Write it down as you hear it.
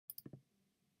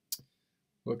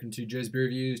Welcome to Joe's Beer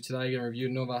Reviews. Today I'm going to review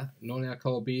another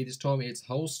non-alcohol beer. This time it's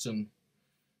Holsten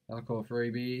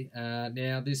alcohol-free beer.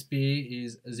 Now this beer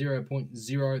is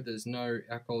 0.0. There's no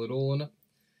alcohol at all in it.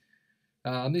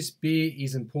 This beer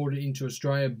is imported into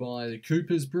Australia by the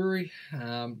Coopers Brewery.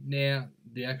 Now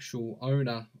the actual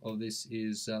owner of this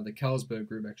is the Carlsberg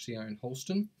Group actually own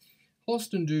Holsten.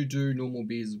 Holsten do normal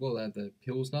beers as well. They have the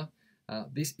Pilsner.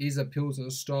 This is a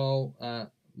Pilsner style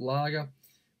lager,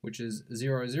 which is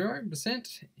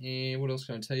 0.0%. And what else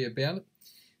can I tell you about it?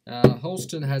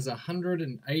 Holsten has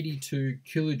 182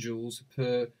 kilojoules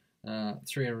per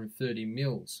 330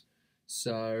 mils.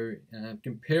 So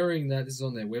comparing that, this is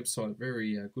on their website,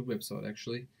 very good website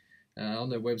actually. On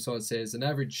their website it says an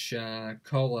average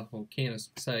cola or can of,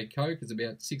 say, Coke is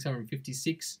about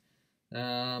 656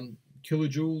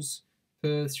 kilojoules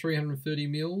per 330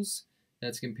 mils.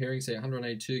 That's comparing, say,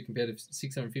 182 compared to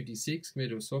 656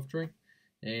 compared to a soft drink.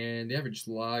 And the average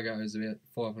lager is about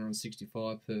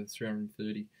 565 per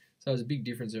 330. So there's a big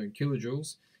difference there in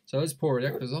kilojoules. So let's pour it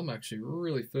out because I'm actually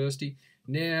really thirsty.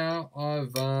 Now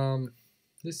I've had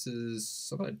 2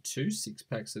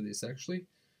 6-packs of this actually.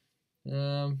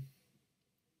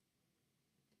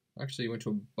 Actually went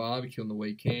to a barbecue on the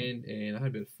weekend and I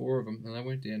had about 4 of them and they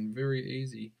went down very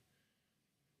easy.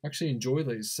 I actually enjoy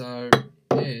these. So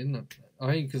yeah,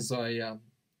 I think because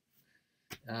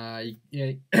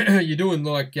you're doing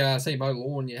like say mow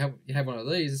lawn, you have one of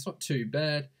these. It's not too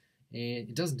bad, and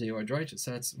it doesn't dehydrate you,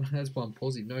 so that's why I'm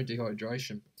positive. No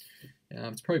dehydration.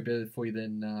 It's probably better for you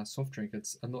than soft drink.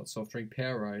 It's not soft drink,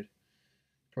 Powerade.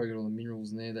 Probably got all the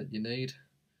minerals in there that you need.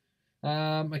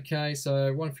 Okay,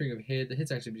 so one finger of head. The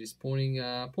head's actually disappointing.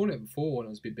 Poured it before when it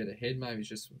was a bit better head. Maybe it's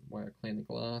just the way I clean the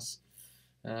glass.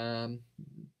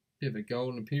 Bit of a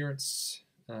golden appearance.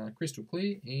 Crystal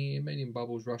clear and medium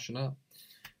bubbles rushing up.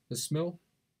 The smell,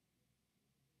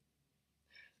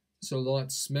 it's a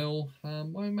light smell.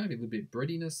 Maybe a little bit of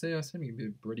breadiness there. I was having a bit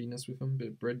of breadiness with them, a bit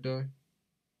of bread dough.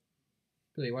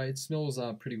 But anyway, it smells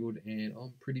pretty good, and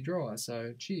I'm pretty dry.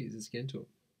 So cheers, let's get into it.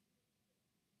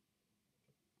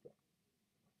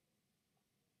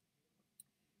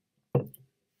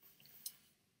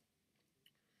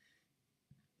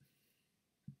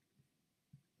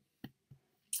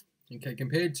 Okay,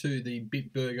 compared to the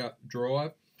Bitburger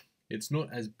Drive, it's not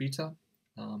as bitter.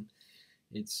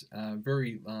 It's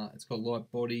it's got a light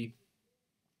body.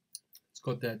 It's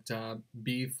got that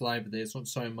beer flavour there. It's not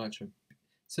so much. It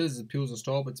says it's a Pilsner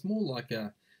style, but it's more like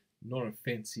a not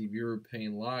offensive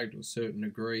European lager to a certain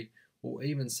degree, or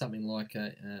even something like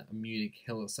a Munich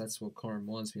Helles. That's what kind of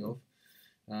reminds me of.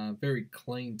 Very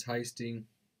clean tasting.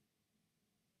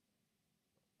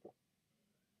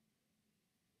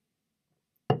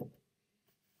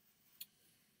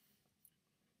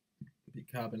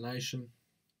 Carbonation,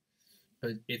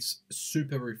 but it's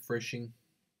super refreshing.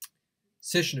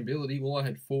 Sessionability, well, I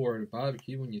had 4 at a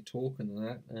barbecue when you're talking and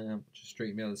that, just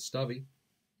drinking out of the stubby.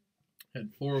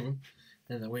 Had 4 of them,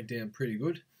 and they went down pretty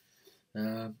good.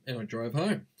 And I drove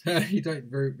home. You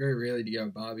don't very rarely to go to a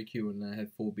barbecue and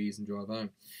have 4 beers and drive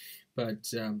home, but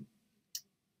it's a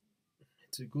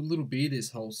good little beer.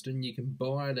 This Holsten, you can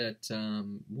buy it at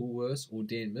Woolworths or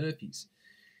Dan Murphy's.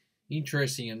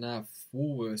 Interesting enough, my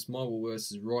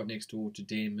Woolworths is right next door to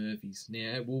Dan Murphy's.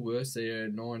 Now at Woolworths they're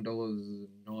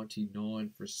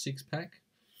 $9.99 for a 6-pack.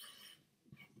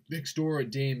 Next door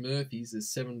at Dan Murphy's is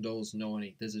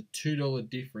 $7.90. There's a $2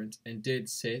 difference, and dead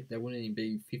set they wouldn't even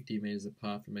be 50 metres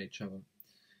apart from each other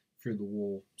through the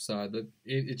wall. So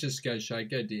it just goes to show,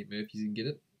 go to Dan Murphy's and get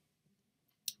it.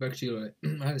 Actually, I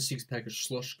had a 6-pack of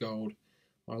Schloss Gold.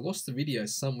 I lost the video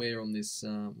somewhere on this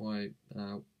my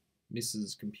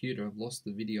Mrs. computer. I've lost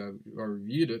the video. I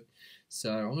reviewed it, so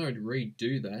I'm going to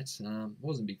redo that. I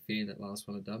wasn't a big fan of that last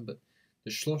one I've done, but the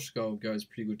Schloss Gold goes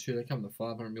pretty good too. They come in the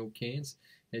 500ml cans.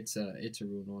 It's a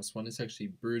real nice one. It's actually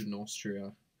brewed in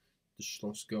Austria. The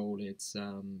Schloss Gold. It's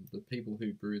the people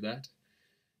who brew that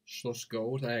Schloss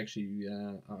Gold. They actually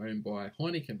are owned by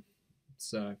Heineken.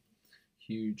 So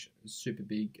huge, super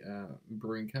big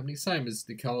brewing company. Same as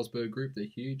the Carlsberg Group, they're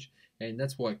huge, and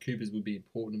that's why Coopers would be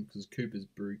important, because Coopers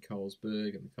brew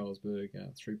Carlsberg, and the Carlsberg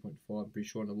 3.5, I'm pretty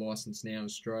sure, on a license now in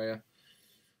Australia.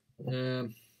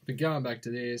 But going back to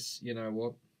this, you know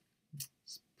what?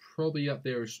 It's probably up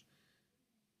there.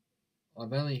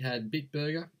 I've only had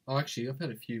Bitburger. Oh, actually, I've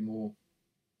had a few more.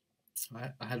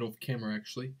 I had off camera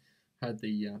actually. Had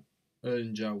the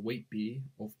Erdinger wheat beer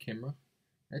off camera.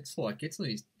 It's probably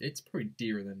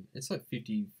dearer than, it's like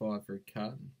 55 for a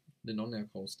carton, the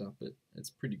non-alcohol stuff, but it's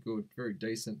pretty good, very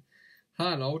decent.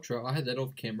 Hard Ultra, I had that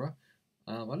off camera.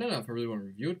 I don't know if I really want to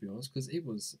review it, to be honest, because it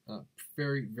was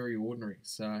very ordinary.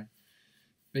 So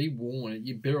be warned,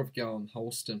 you're better off going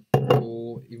Holsten.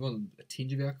 Or if you want a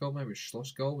tinge of alcohol, maybe a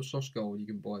Schloss Gold. With Schloss Gold, you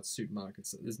can buy at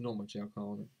supermarkets. There's not much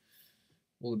alcohol in it.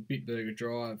 Or the Bitburger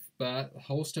Drive. But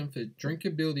Holsten, for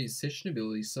drinkability,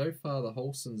 sessionability, so far the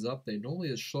Holsten's up there. Normally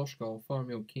the Schloss Gold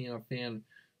 5ml can, I found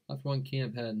after one can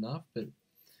I've had enough, but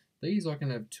these I can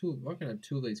have two. I can have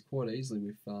two of these quite easily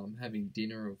with having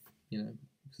dinner. Of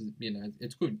because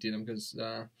it's good dinner because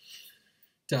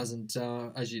doesn't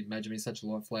as you'd imagine, it's such a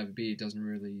light flavoured beer. It doesn't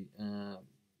really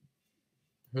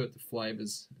hurt the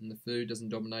flavours, and the food doesn't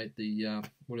dominate the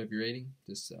whatever you're eating.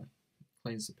 Just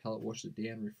cleans the palate, washes it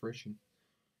down, refreshing.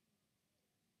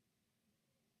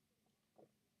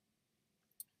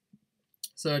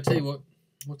 So I tell you what,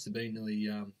 what's it been? Nearly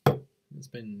it's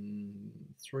been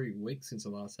 3 weeks since I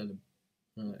last had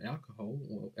a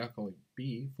alcoholic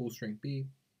beer, full strength beer,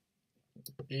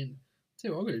 and I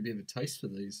tell you what, I've got a bit of a taste for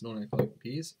these non-alcoholic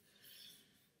beers.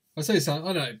 I say something.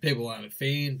 I know people aren't a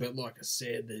fan, but like I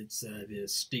said, there's a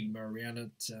stigma around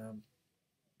it.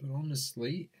 But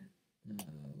honestly,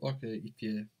 if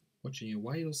you're watching your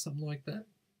weight or something like that,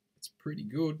 it's pretty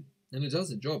good, and it does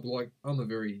the job. Like I'm a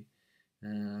very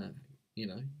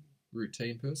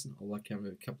routine person. I like having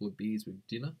a couple of beers with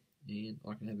dinner, and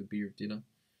I can have a beer with dinner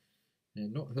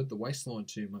and not hurt the waistline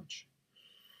too much.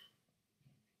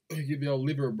 Give the old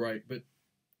liver a break, but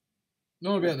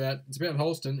not about that. It's about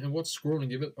Holsten, and what score I'm going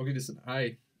to give it, I'll give this an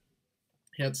A.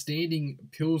 Outstanding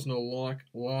Pilsner-like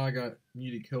lager,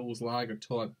 Munich Hills lager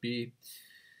type beer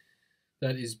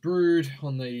that is brewed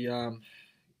on the,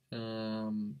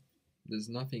 there's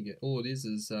nothing, all it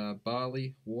is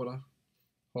barley, water,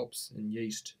 hops, and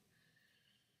yeast.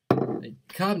 And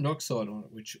carbon dioxide on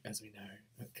it, which, as we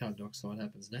know, carbon dioxide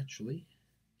happens naturally.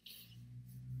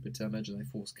 But imagine they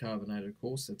force carbonated, of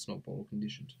course, that's not bottle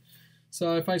conditioned.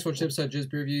 So, thanks for watching the episode of Jez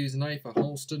Beer Reviews. An A for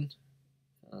Holsten.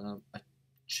 A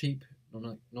cheap,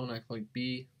 non-alcoholic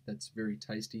beer that's very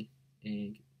tasty.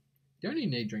 And you don't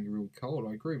even need to drink it really cold.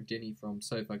 I agree with Denny from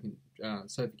So Fucking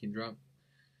Drunk.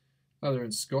 Over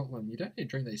in Scotland, you don't need to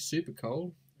drink these super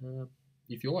cold.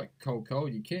 If you like cold,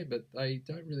 you can, but they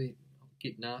don't really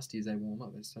get nasty as they warm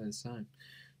up. They stay the same.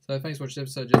 So, thanks for watching the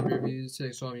episode of Jez Beer Reviews. Till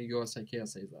next time, you guys take care.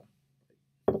 See you later.